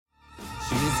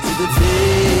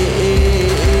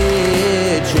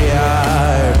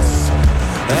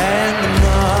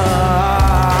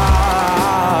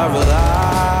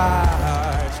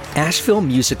Asheville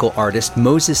musical artist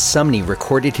Moses Sumney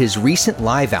recorded his recent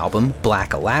live album,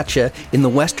 Blackalacha, in the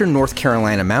western North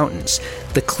Carolina mountains.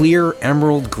 The clear,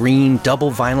 emerald green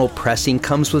double vinyl pressing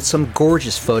comes with some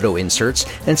gorgeous photo inserts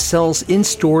and sells in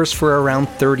stores for around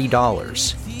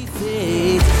 $30.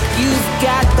 You've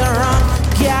got the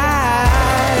wrong guy.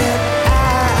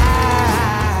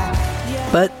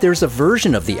 But there's a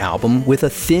version of the album with a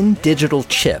thin digital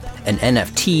chip, an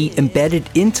NFT, embedded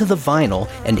into the vinyl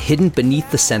and hidden beneath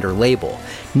the center label.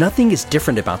 Nothing is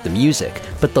different about the music,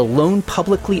 but the lone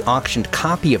publicly auctioned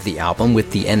copy of the album with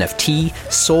the NFT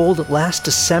sold last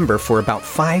December for about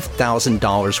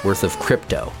 $5,000 worth of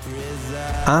crypto.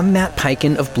 I'm Matt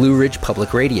Peiken of Blue Ridge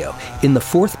Public Radio. In the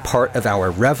fourth part of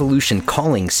our Revolution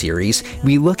Calling series,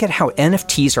 we look at how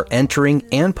NFTs are entering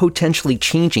and potentially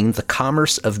changing the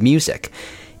commerce of music.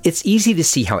 It's easy to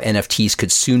see how NFTs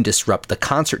could soon disrupt the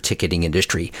concert ticketing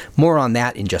industry. More on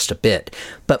that in just a bit.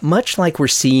 But much like we're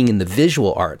seeing in the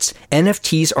visual arts,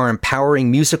 NFTs are empowering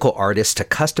musical artists to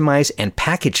customize and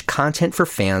package content for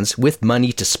fans with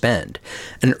money to spend.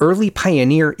 An early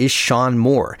pioneer is Sean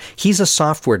Moore. He's a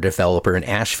software developer in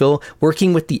Asheville,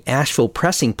 working with the Asheville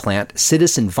pressing plant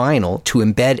Citizen Vinyl to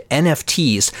embed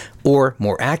NFTs, or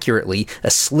more accurately,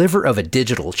 a sliver of a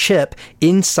digital chip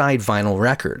inside vinyl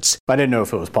records. I didn't know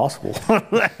if it was possible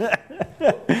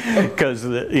because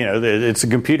it's a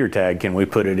computer tag. Can we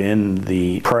put it in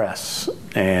the press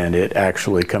and it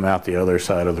actually come out the other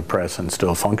side of the press and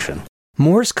still function?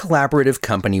 Moore's collaborative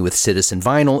company with Citizen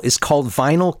Vinyl is called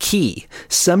Vinyl Key.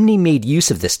 Sumney made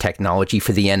use of this technology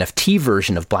for the NFT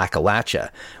version of Blackalacha.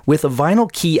 With a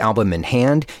Vinyl Key album in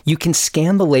hand, you can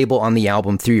scan the label on the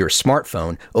album through your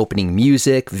smartphone, opening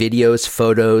music, videos,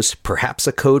 photos, perhaps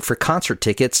a code for concert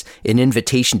tickets, an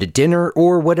invitation to dinner,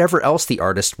 or whatever else the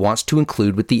artist wants to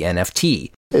include with the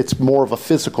NFT. It's more of a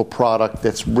physical product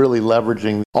that's really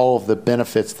leveraging all of the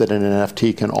benefits that an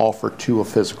NFT can offer to a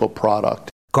physical product.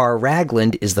 Gar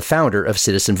Ragland is the founder of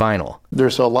Citizen Vinyl.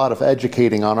 There's a lot of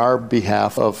educating on our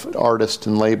behalf of artists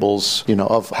and labels,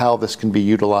 of how this can be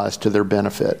utilized to their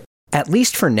benefit. At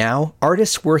least for now,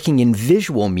 artists working in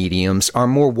visual mediums are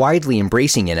more widely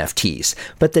embracing NFTs,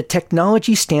 but the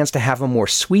technology stands to have a more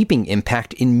sweeping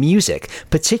impact in music,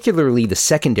 particularly the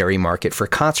secondary market for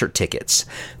concert tickets.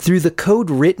 Through the code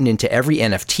written into every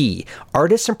NFT,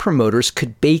 artists and promoters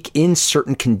could bake in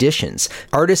certain conditions.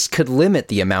 Artists could limit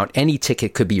the amount any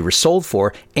ticket could be resold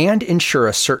for and ensure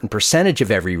a certain percentage of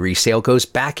every resale goes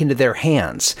back into their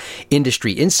hands.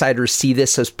 Industry insiders see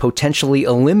this as potentially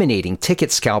eliminating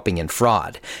ticket scalping and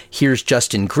fraud. Here's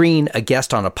Justin Green, a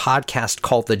guest on a podcast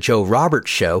called The Joe Roberts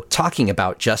Show, talking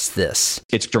about just this.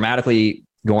 It's dramatically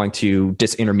going to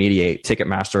disintermediate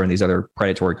Ticketmaster and these other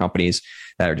predatory companies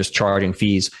that are just charging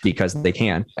fees because they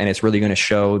can. And it's really going to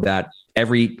show that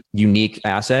every unique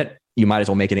asset, you might as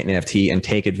well make it an NFT and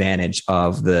take advantage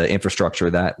of the infrastructure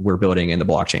that we're building in the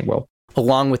blockchain world.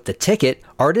 Along with the ticket,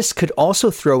 artists could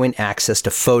also throw in access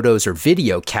to photos or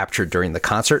video captured during the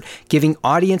concert, giving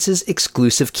audiences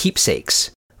exclusive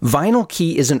keepsakes. Vinyl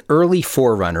Key is an early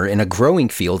forerunner in a growing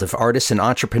field of artists and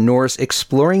entrepreneurs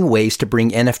exploring ways to bring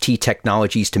NFT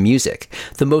technologies to music.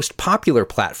 The most popular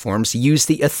platforms use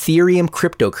the Ethereum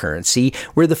cryptocurrency,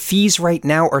 where the fees right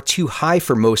now are too high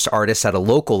for most artists at a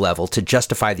local level to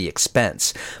justify the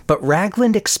expense. But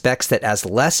Ragland expects that as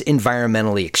less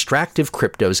environmentally extractive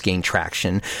cryptos gain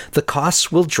traction, the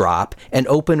costs will drop and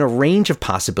open a range of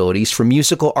possibilities for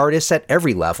musical artists at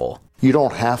every level. You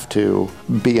don't have to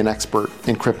be an expert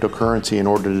in cryptocurrency in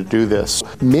order to do this.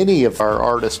 Many of our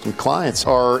artists and clients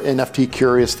are NFT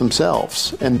curious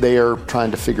themselves, and they are trying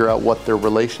to figure out what their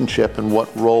relationship and what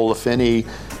role, if any,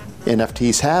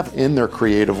 NFTs have in their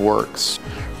creative works.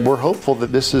 We're hopeful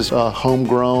that this is a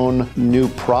homegrown new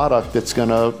product that's going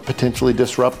to potentially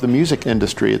disrupt the music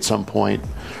industry at some point,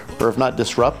 or if not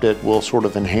disrupt it, will sort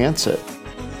of enhance it.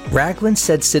 Ragland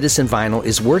said Citizen Vinyl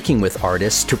is working with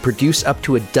artists to produce up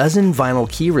to a dozen Vinyl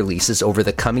Key releases over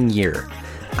the coming year.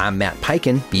 I'm Matt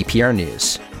Peiken, BPR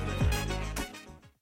News.